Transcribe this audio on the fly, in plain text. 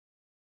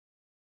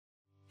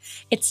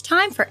It's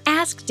time for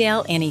Ask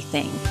Dale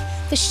Anything,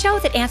 the show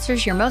that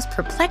answers your most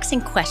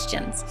perplexing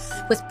questions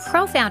with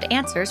profound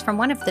answers from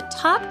one of the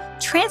top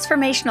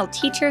transformational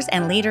teachers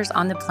and leaders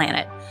on the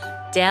planet,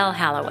 Dale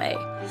Halloway.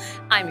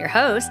 I'm your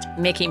host,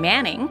 Mickey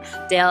Manning,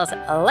 Dale's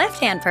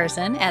left-hand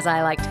person, as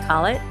I like to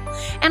call it,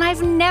 and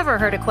I've never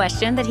heard a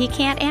question that he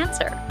can't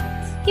answer.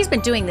 He's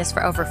been doing this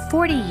for over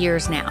 40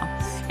 years now,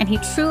 and he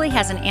truly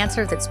has an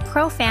answer that's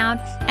profound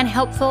and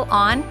helpful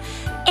on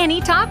any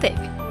topic.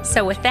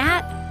 So with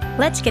that,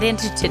 let's get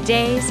into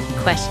today's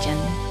question.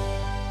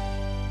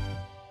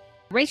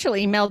 Rachel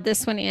emailed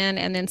this one in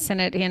and then sent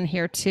it in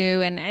here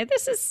too. And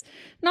this is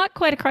not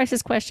quite a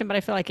crisis question, but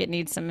I feel like it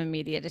needs some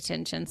immediate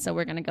attention. So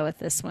we're going to go with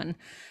this one.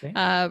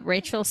 Okay.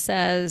 Rachel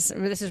says,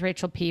 this is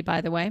Rachel P.,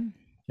 by the way.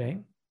 Okay.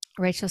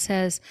 Rachel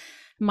says,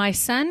 my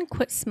son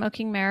quit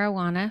smoking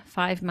marijuana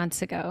 5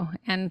 months ago.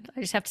 And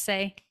I just have to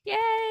say,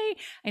 yay.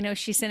 I know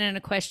she sent in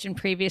a question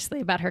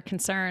previously about her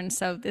concerns.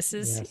 So this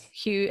is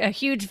a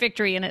huge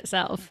victory in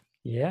itself.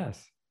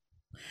 Yes.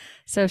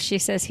 So she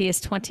says he is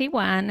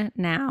 21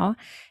 now,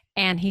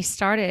 and he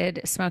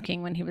started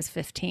smoking when he was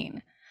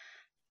 15.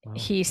 Wow.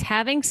 He's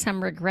having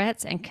some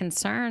regrets and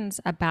concerns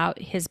about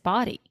his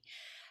body.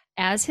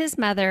 As his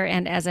mother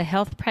and as a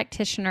health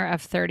practitioner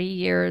of 30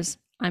 years,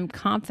 I'm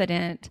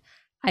confident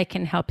I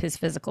can help his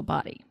physical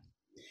body.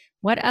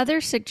 What other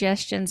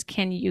suggestions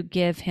can you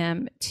give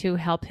him to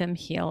help him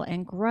heal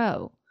and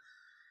grow?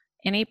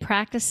 Any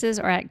practices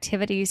or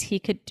activities he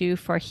could do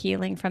for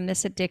healing from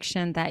this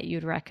addiction that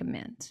you'd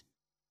recommend?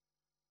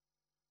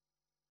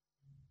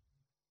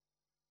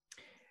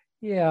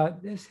 Yeah,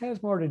 this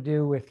has more to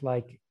do with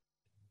like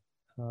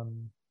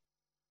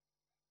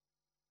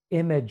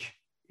image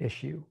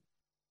issue.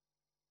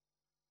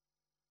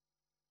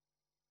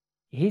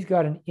 He's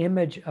got an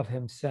image of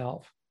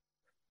himself.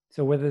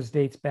 So whether this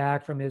dates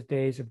back from his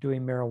days of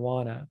doing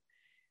marijuana,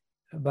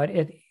 but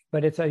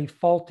it's a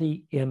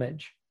faulty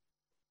image.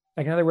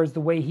 Like, in other words, the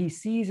way he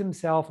sees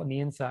himself on the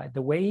inside,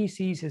 the way he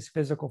sees his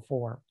physical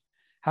form,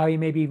 how he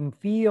maybe even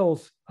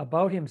feels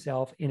about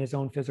himself in his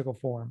own physical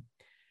form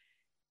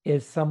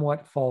is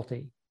somewhat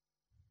faulty.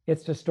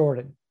 It's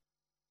distorted.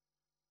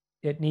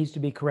 It needs to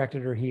be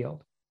corrected or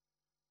healed.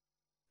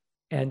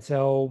 And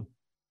so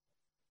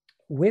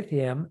with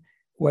him,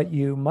 what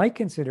you might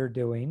consider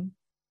doing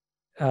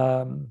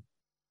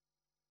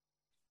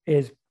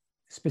is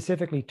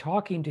specifically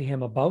talking to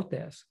him about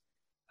this,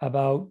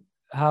 about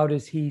how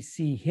does he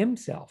see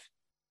himself?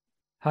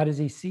 How does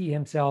he see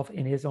himself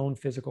in his own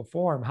physical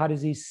form? How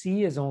does he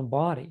see his own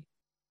body?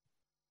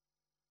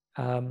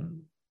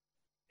 And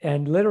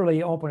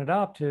literally open it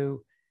up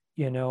to,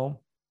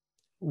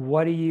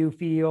 what do you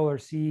feel or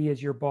see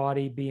as your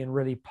body being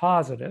really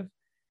positive?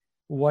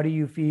 What do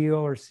you feel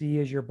or see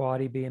as your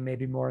body being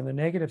maybe more on the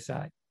negative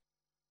side?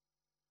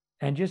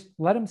 And just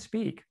let him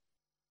speak.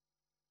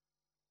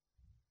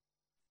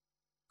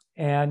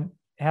 And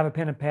have a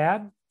pen and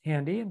pad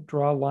handy and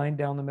draw a line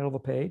down the middle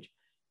of the page.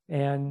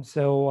 And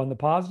so on the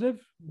positive,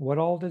 what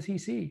all does he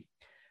see?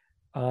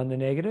 On the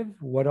negative,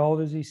 what all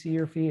does he see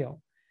or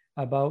feel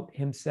about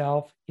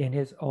himself in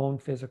his own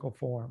physical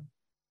form?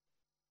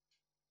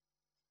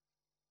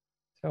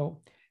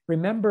 So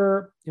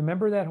remember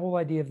that whole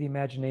idea of the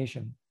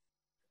imagination.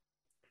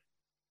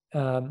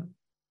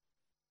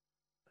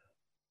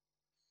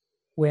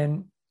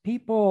 When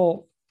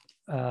people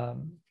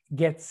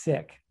get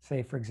sick,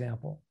 say, for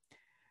example,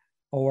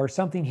 or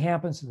something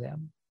happens to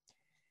them,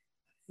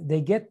 they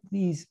get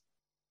these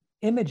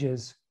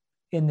images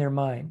in their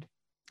mind,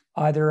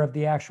 either of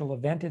the actual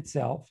event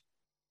itself,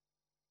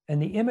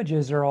 and the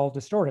images are all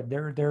distorted.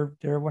 They're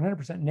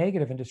 100%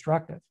 negative and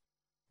destructive.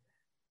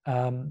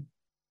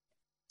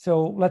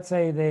 So let's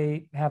say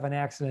they have an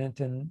accident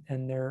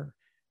and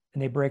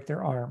they break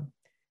their arm,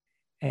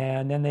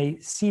 and then they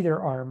see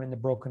their arm in the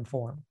broken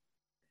form.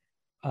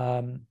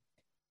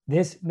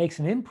 This makes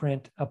an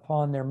imprint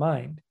upon their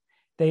mind.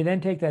 They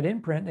then take that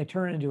imprint and they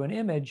turn it into an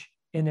image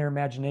in their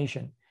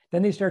imagination.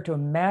 Then they start to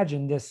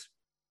imagine this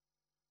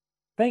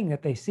thing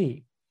that they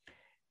see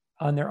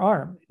on their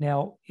arm.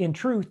 Now, in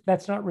truth,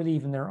 that's not really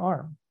even their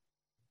arm.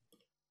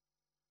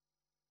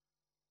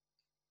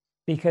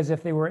 Because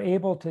if they were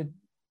able to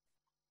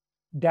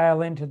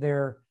dial into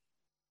their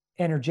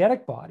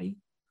energetic body,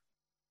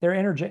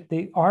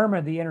 the arm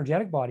of the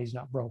energetic body is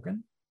not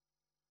broken.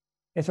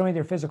 It's only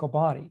their physical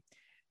body.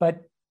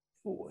 But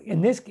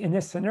in this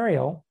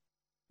scenario,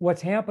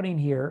 what's happening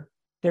here,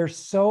 they're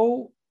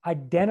so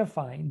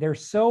identifying, they're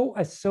so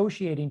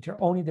associating to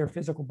only their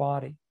physical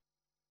body.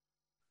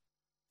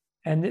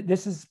 And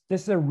this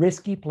is a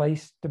risky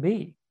place to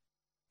be.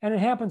 And it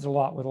happens a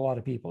lot with a lot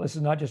of people. This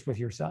is not just with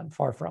your son,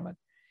 far from it.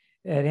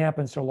 It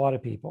happens to a lot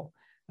of people.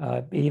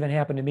 It even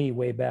happened to me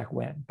way back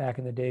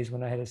in the days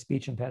when I had a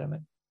speech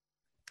impediment.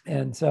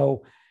 And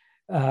so,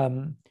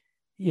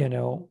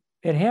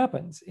 it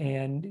happens.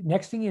 And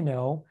next thing you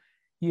know,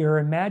 your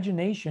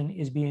imagination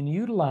is being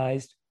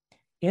utilized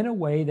in a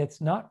way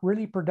that's not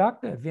really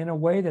productive, in a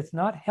way that's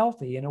not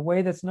healthy, in a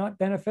way that's not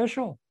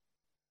beneficial.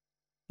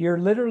 You're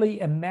literally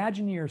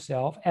imagining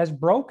yourself as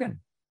broken.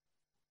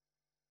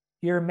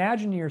 you're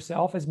imagining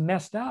yourself as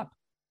messed up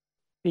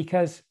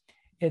because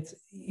it's,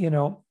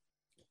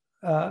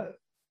 of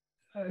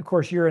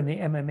course, you're in the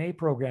MMA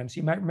program. So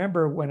you might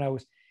remember when I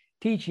was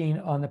teaching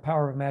on the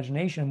power of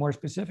imagination, more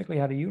specifically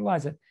how to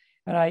utilize it.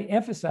 And I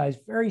emphasized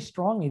very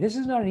strongly, this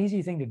is not an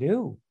easy thing to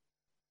do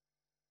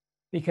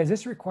because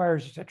this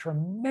requires a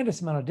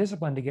tremendous amount of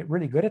discipline to get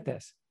really good at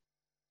this,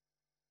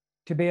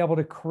 to be able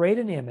to create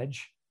an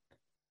image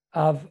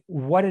of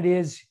what it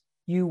is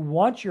you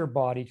want your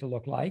body to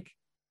look like,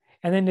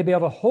 and then to be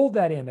able to hold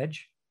that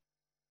image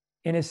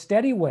in a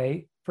steady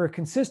way for a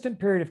consistent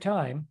period of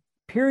time,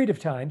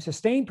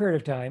 sustained period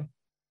of time,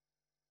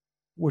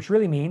 which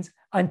really means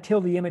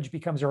until the image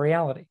becomes a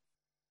reality.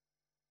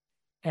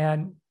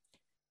 And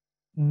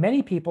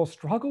many people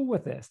struggle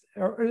with this,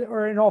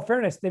 or in all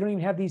fairness, they don't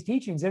even have these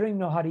teachings. They don't even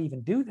know how to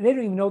even do, they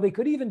don't even know they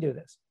could even do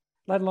this,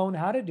 let alone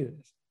how to do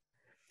this.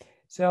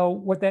 So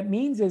what that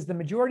means is the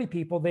majority of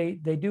people, they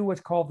do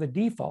what's called the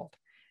default.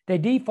 They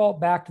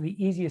default back to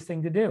the easiest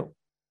thing to do.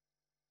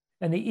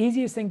 And the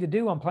easiest thing to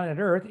do on planet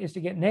Earth is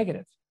to get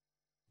negative.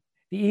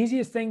 The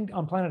easiest thing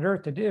on planet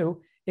Earth to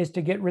do is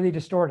to get really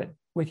distorted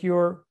with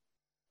your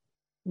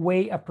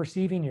way of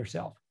perceiving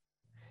yourself.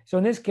 So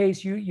in this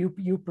case,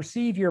 you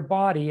perceive your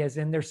body as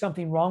in there's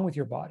something wrong with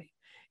your body.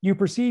 You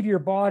perceive your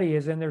body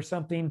as in there's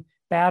something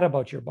bad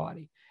about your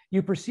body.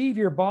 You perceive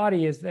your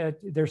body as that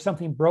there's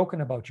something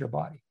broken about your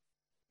body.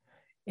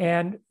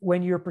 And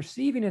when you're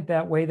perceiving it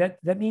that way,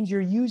 that means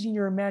you're using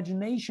your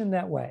imagination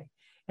that way.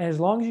 And as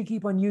long as you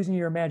keep on using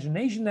your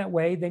imagination that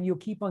way, then you'll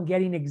keep on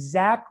getting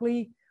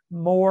exactly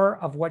more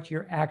of what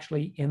you're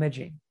actually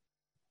imaging.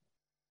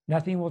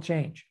 Nothing will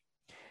change.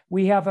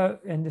 We have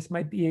and this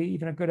might be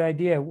even a good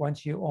idea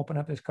once you open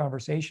up this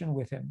conversation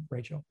with him,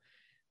 Rachel,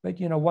 but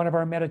one of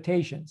our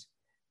meditations,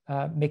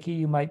 Mickey,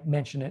 you might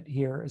mention it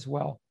here as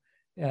well.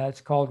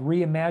 It's called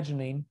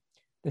Reimagining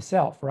the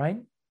Self, right?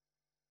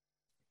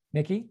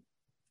 Mickey?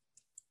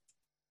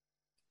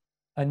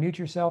 Unmute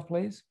yourself,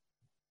 please.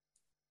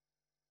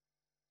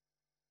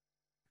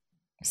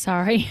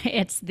 Sorry,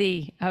 it's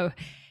the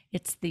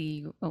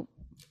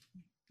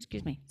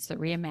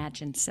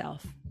reimagined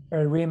self.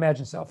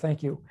 Reimagined self,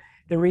 thank you.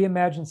 The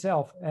reimagined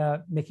self.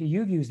 Mickey,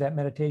 you've used that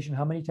meditation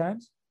how many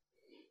times?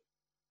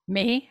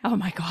 Me? Oh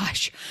my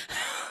gosh.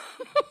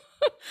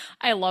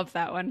 I love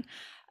that one.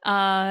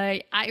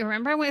 I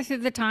remember I went through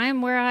the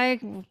time where I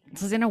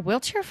was in a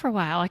wheelchair for a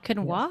while. I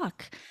couldn't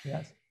walk.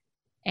 Yes.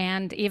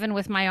 And even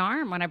with my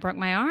arm, when I broke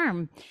my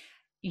arm,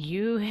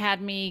 you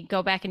had me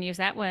go back and use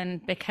that one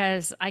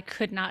because I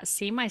could not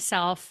see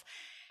myself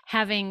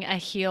having a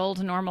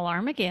healed normal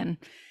arm again.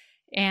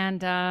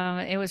 And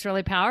it was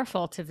really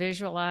powerful to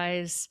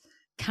visualize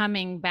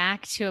coming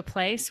back to a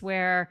place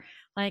where,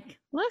 like,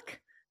 look,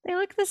 they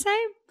look the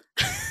same.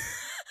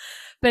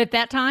 But at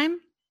that time,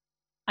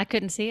 I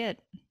couldn't see it.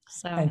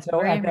 So at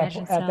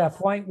that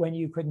point when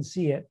you couldn't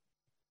see it,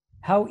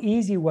 how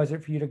easy was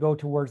it for you to go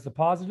towards the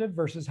positive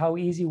versus how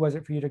easy was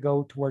it for you to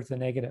go towards the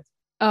negative?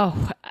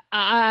 Oh,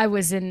 I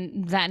was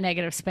in that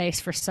negative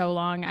space for so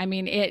long. I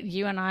mean,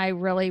 you and I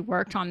really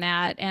worked on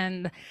that.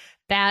 And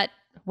that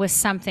was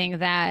something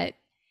that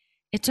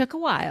it took a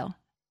while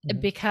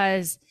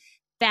because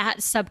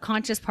that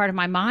subconscious part of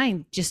my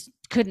mind just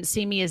couldn't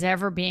see me as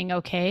ever being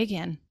okay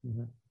again.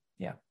 Mm-hmm.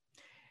 Yeah.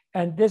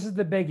 And this is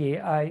the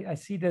biggie. I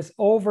see this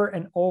over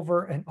and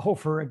over and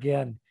over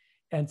again.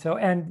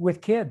 And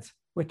with kids,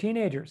 with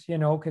teenagers,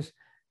 because,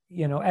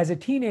 as a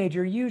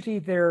teenager, usually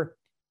their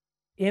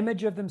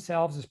image of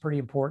themselves is pretty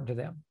important to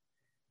them.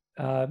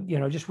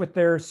 Just with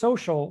their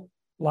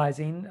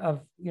socializing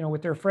of,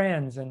 with their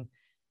friends and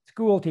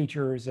school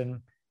teachers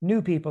and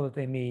new people that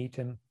they meet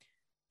and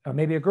or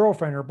maybe a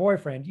girlfriend or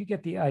boyfriend, you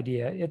get the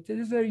idea. It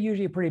is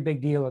usually a pretty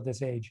big deal at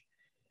this age.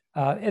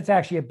 It's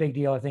actually a big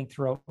deal, I think,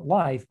 throughout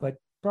life, but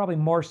probably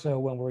more so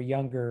when we're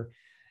younger.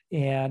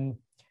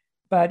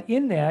 But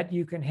in that,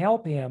 you can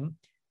help him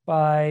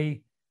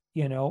by,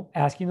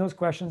 asking those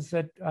questions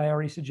that I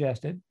already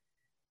suggested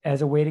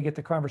as a way to get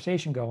the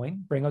conversation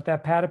going. Bring out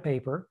that pad of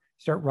paper,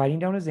 start writing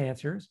down his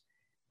answers.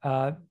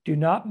 Do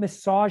not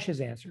massage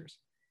his answers.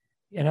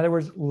 In other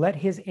words, let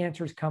his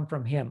answers come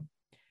from him.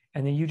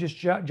 And then you just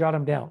jot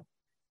them down,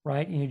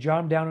 right? And you jot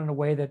them down in a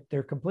way that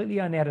they're completely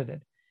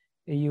unedited.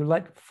 You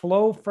let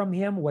flow from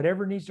him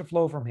whatever needs to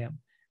flow from him,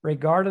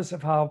 regardless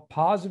of how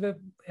positive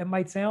it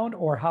might sound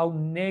or how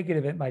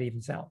negative it might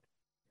even sound,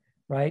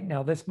 right?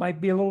 Now, this might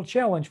be a little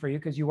challenge for you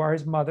because you are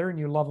his mother and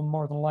you love him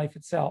more than life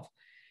itself.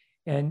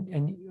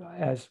 And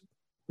as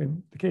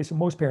in the case of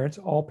most parents,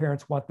 all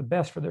parents want the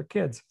best for their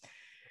kids.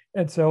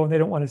 And so they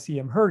don't want to see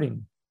him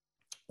hurting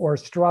or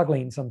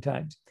struggling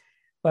sometimes,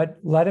 but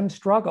let him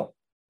struggle.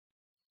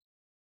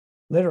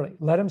 Literally,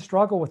 let him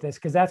struggle with this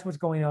because that's what's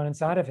going on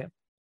inside of him.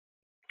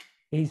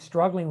 He's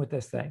struggling with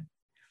this thing.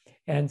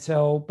 And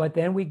so, but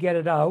then we get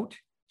it out.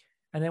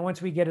 And then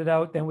once we get it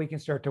out, then we can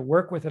start to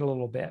work with it a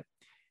little bit.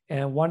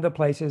 And one of the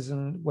places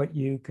and what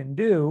you can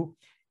do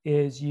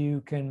is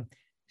you can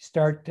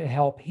start to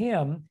help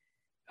him,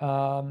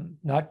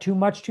 not too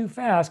much too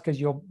fast,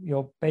 because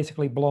you'll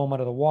basically blow him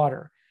out of the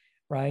water,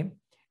 right?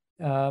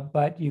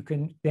 but you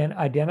can then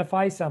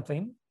identify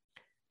something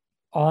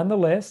on the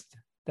list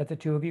that the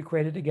two of you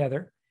created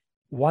together,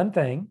 one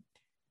thing,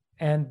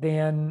 and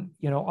then,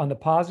 on the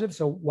positive,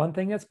 so one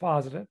thing that's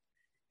positive,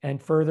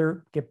 and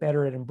further get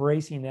better at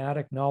embracing that,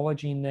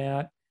 acknowledging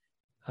that,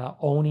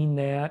 owning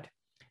that,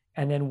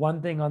 and then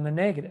one thing on the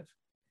negative,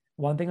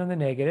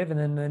 and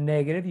then the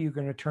negative, you're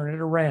going to turn it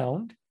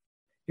around.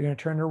 You're going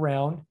to turn it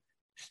around,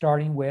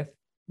 starting with,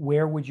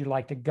 where would you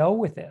like to go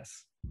with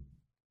this?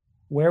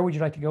 Where would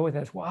you like to go with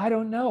this? Well, I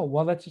don't know.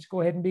 Well, let's just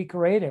go ahead and be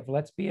creative.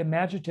 Let's be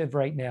imaginative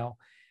right now.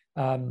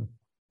 And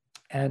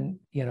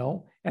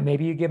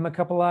maybe you give them a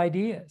couple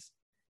ideas.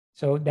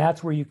 So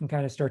that's where you can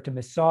kind of start to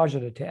massage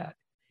it a tad.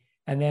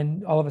 And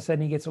then all of a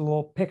sudden he gets a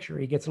little picture,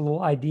 he gets a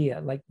little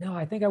idea, like, no,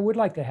 I think I would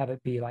like to have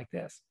it be like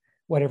this,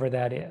 whatever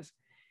that is.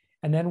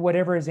 And then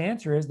whatever his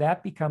answer is,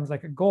 that becomes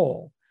like a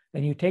goal.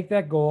 Then you take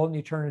that goal and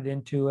you turn it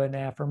into an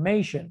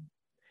affirmation.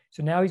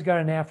 So now he's got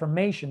an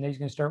affirmation that he's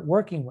going to start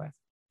working with.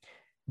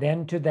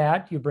 Then to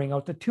that, you bring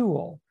out the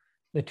tool.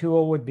 The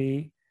tool would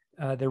be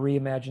the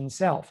reimagined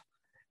self,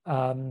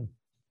 the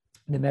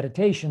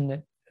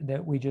meditation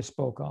that we just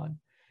spoke on.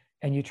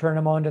 And you turn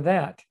them on to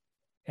that.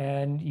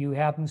 And you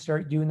have them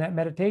start doing that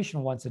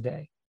meditation once a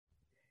day.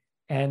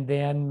 And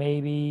then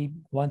maybe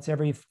once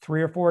every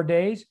 3 or 4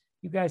 days,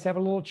 you guys have a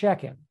little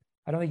check-in.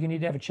 I don't think you need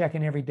to have a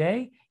check-in every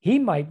day. He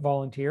might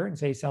volunteer and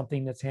say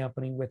something that's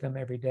happening with him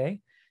every day.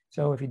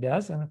 So if he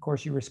does, then of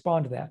course you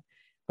respond to that.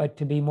 But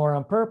to be more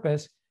on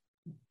purpose,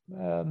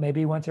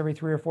 maybe once every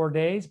 3 or 4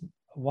 days,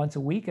 once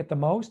a week at the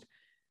most,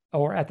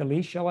 or at the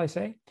least, shall I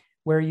say,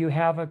 where you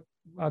have a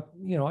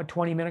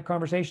 20-minute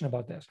conversation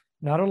about this.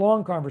 Not a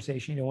long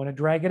conversation. You don't want to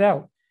drag it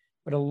out,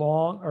 but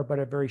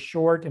a very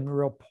short and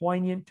real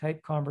poignant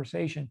type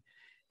conversation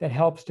that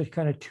helps to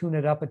kind of tune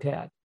it up a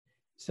tad,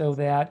 so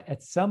that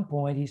at some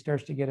point he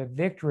starts to get a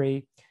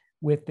victory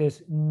with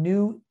this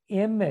new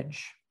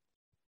image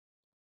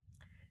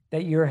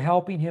that you're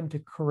helping him to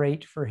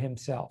create for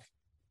himself.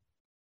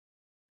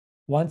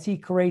 Once he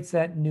creates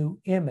that new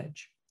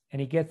image and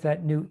he gets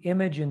that new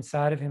image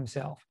inside of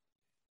himself,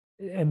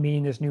 and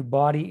meaning this new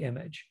body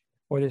image,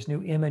 or this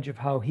new image of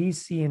how he's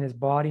seeing his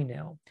body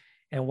now.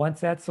 And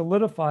once that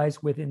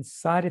solidifies with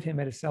inside of him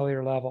at a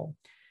cellular level,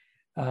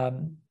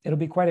 it'll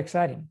be quite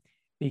exciting,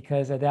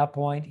 because at that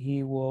point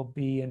he will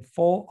be in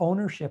full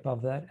ownership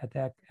of that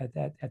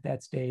at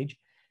that stage,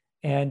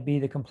 and be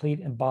the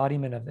complete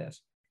embodiment of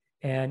this.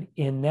 And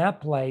in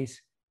that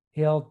place,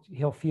 he'll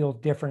feel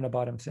different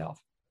about himself.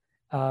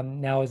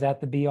 Now, is that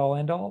the be all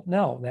end all?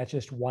 No, that's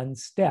just one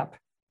step.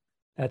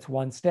 That's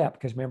one step,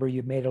 because remember,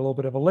 you've made a little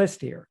bit of a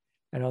list here.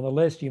 And on the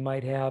list, you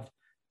might have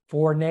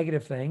 4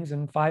 negative things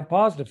and 5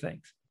 positive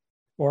things,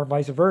 or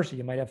vice versa.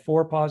 You might have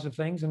 4 positive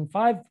things and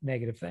 5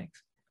 negative things.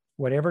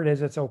 Whatever it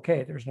is, it's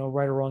okay. There's no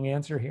right or wrong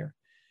answer here.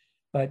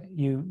 But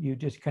you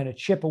just kind of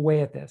chip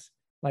away at this,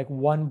 like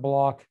one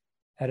block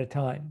at a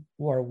time,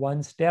 or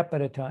one step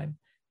at a time,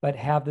 but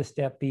have the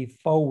step be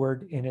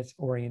forward in its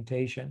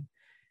orientation,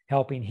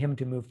 helping him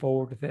to move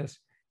forward with this.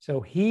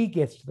 So he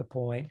gets to the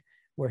point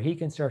where he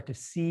can start to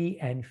see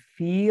and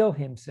feel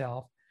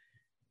himself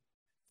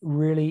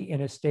really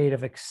in a state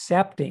of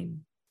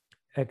accepting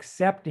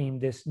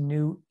this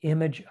new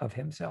image of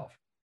himself.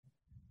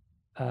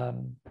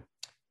 And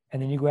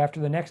then you go after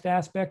the next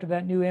aspect of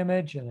that new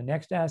image and the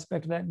next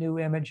aspect of that new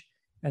image.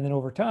 And then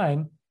over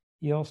time,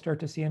 you'll start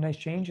to see a nice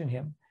change in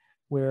him,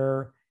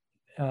 where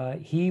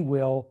he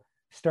will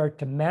start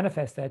to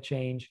manifest that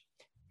change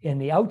in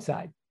the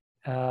outside,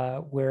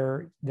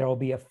 where there'll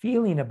be a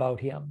feeling about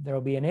him.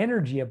 There'll be an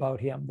energy about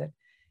him that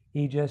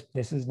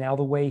this is now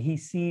the way he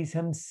sees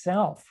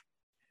himself,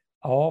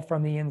 all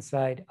from the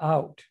inside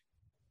out.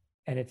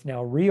 And it's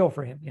now real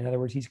for him. In other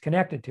words, he's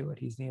connected to it.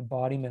 He's the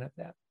embodiment of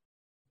that.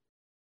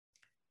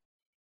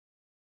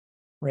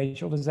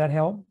 Rachel, does that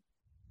help?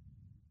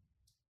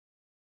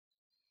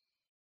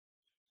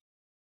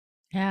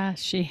 Yeah,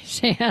 she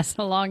has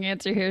a long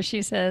answer here.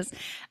 She says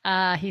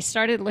he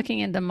started looking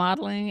into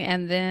modeling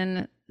and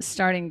then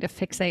starting to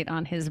fixate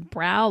on his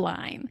brow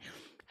line.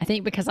 I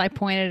think because I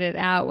pointed it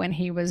out when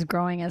he was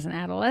growing as an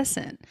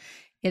adolescent.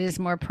 It is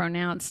more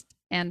pronounced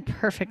and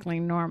perfectly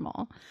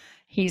normal.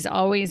 He's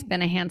always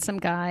been a handsome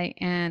guy,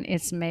 and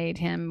it's made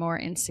him more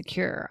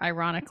insecure,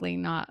 ironically,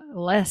 not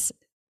less.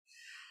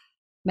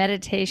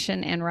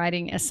 Meditation and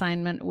writing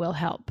assignment will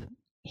help.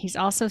 He's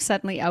also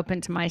suddenly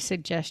open to my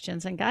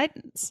suggestions and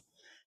guidance,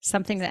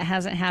 something that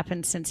hasn't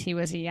happened since he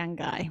was a young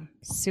guy.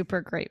 Super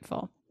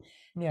grateful.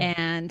 Yeah.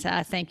 And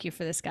thank you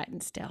for this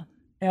guidance, Dale.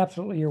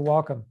 Absolutely. You're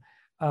welcome.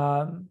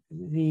 One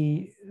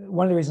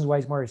of the reasons why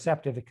he's more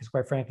receptive, because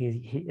quite frankly,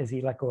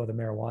 he let go of the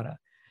marijuana.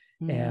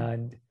 Mm-hmm.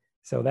 And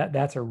so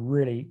that's a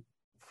really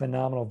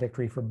phenomenal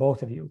victory for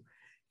both of you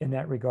in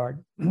that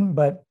regard.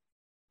 But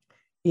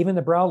even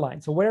the brow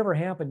line. So whatever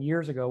happened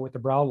years ago with the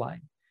brow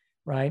line,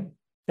 right?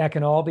 That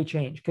can all be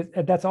changed,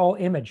 because that's all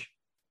image.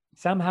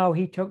 Somehow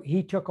he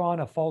took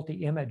on a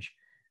faulty image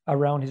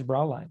around his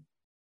brow line.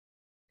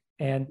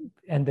 And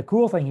the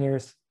cool thing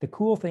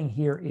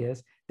here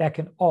is that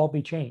can all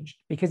be changed,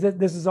 because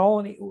this is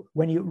all,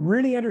 when you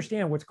really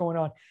understand what's going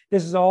on,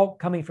 this is all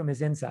coming from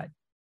his inside,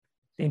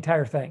 the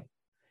entire thing.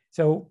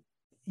 So,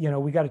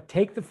 we got to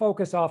take the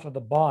focus off of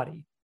the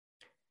body,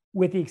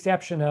 with the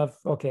exception of,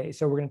 okay,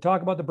 so we're going to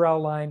talk about the brow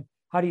line.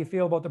 How do you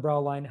feel about the brow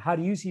line? How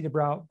do you see the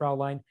brow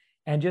line?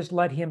 And just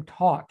let him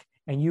talk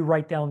and you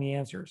write down the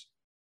answers.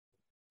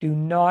 Do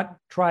not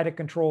try to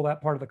control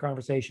that part of the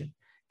conversation.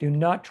 Do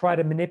not try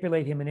to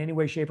manipulate him in any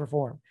way, shape, or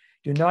form.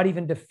 Do not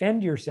even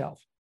defend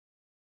yourself.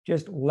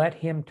 Just let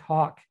him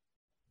talk,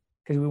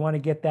 because we want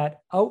to get that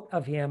out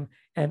of him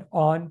and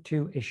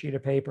onto a sheet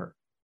of paper.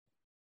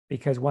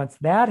 Because once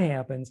that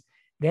happens,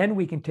 then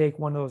we can take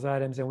one of those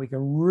items and we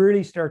can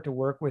really start to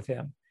work with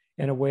him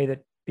in a way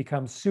that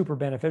becomes super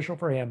beneficial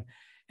for him.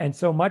 And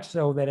so much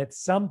so that at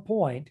some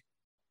point,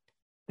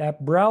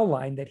 that brow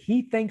line that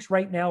he thinks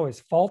right now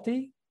is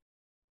faulty,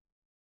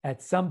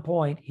 at some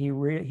point,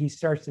 he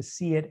starts to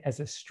see it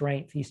as a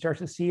strength. He starts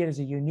to see it as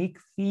a unique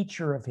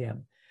feature of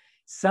him.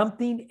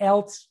 Something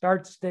else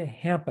starts to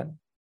happen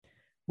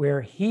where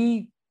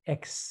he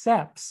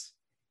accepts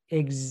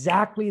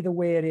exactly the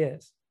way it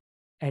is,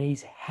 and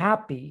he's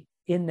happy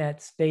in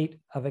that state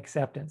of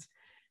acceptance.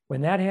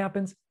 When that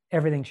happens,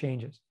 everything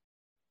changes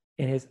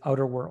in his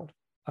outer world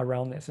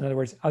around this. In other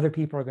words, other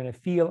people are going to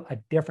feel a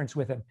difference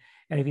with him.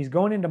 And if he's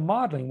going into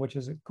modeling, which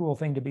is a cool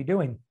thing to be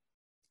doing,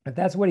 if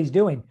that's what he's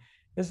doing,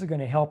 this is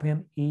going to help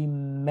him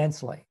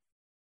immensely.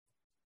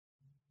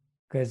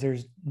 Because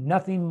there's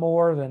nothing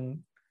more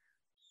than,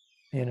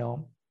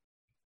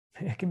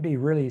 it can be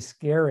really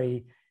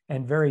scary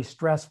and very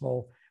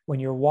stressful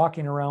when you're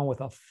walking around with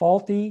a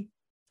faulty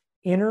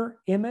inner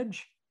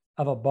image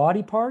of a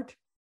body part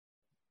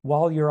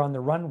while you're on the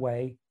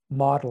runway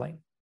modeling.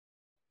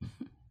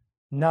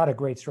 Not a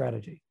great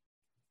strategy.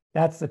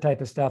 That's the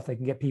type of stuff that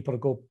can get people to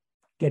go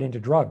get into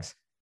drugs.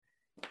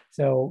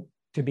 So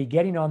to be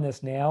getting on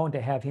this now and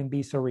to have him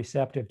be so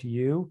receptive to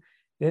you,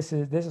 this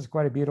is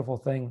quite a beautiful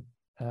thing,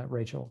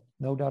 Rachel.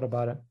 No doubt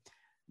about it.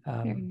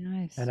 Very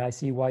nice. And I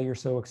see why you're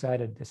so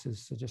excited. This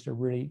is just a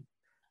really,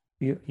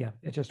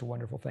 it's just a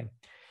wonderful thing.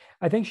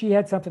 I think she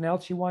had something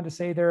else she wanted to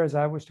say there as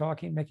I was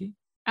talking, Mickey.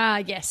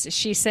 Yes.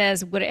 She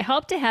says, would it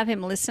help to have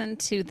him listen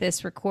to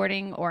this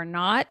recording or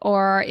not?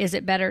 Or is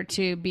it better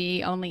to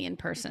be only in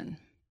person?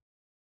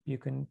 You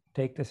can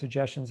take the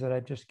suggestions that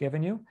I've just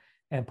given you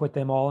and put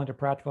them all into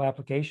practical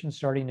application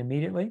starting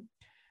immediately,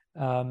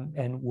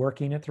 and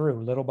working it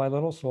through little by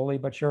little, slowly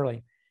but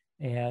surely,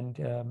 and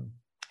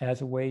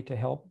as a way to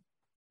help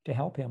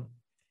him.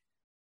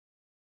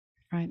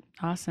 Right.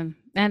 Awesome.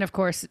 And of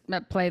course,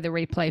 play the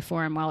replay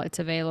for him while it's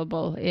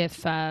available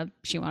if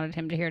she wanted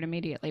him to hear it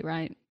immediately,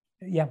 right?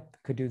 Yeah,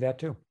 could do that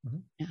too. Mm-hmm.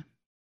 Yeah.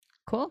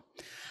 Cool.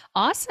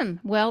 Awesome.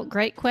 Well,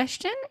 great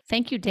question.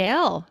 Thank you,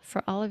 Dale,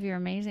 for all of your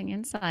amazing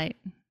insight.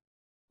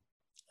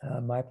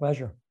 My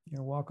pleasure.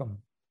 You're welcome.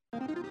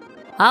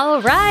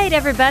 All right,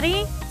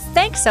 everybody.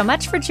 Thanks so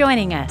much for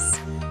joining us.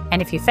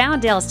 And if you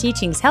found Dale's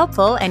teachings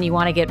helpful and you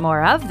want to get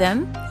more of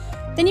them,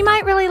 then you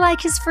might really like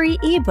his free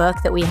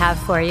ebook that we have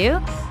for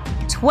you,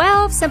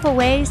 12 Simple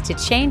Ways to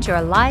Change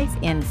Your Life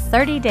in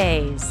 30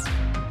 Days.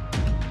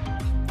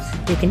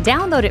 You can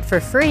download it for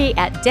free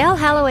at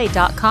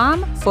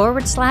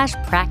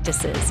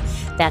delhalloway.com/practices.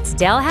 That's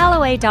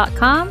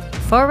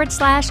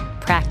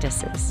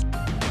delhalloway.com/practices.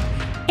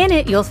 In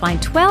it, you'll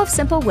find 12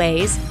 simple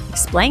ways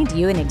explained to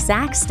you in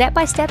exact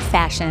step-by-step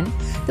fashion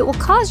that will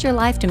cause your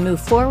life to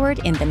move forward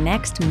in the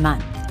next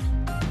month.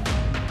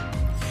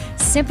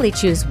 Simply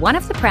choose one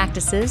of the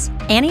practices,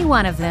 any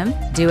one of them,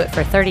 do it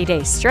for 30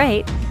 days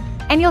straight,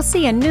 and you'll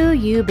see a new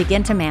you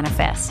begin to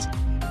manifest.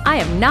 I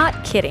am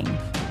not kidding.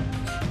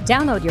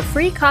 Download your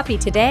free copy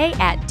today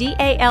at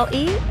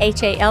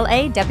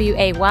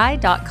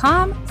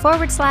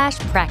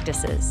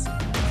delhallaway.com/practices.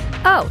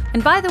 Oh,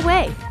 and by the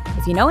way,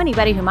 if you know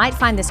anybody who might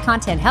find this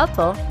content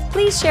helpful,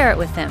 please share it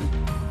with them.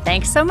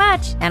 Thanks so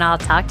much, and I'll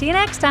talk to you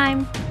next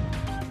time.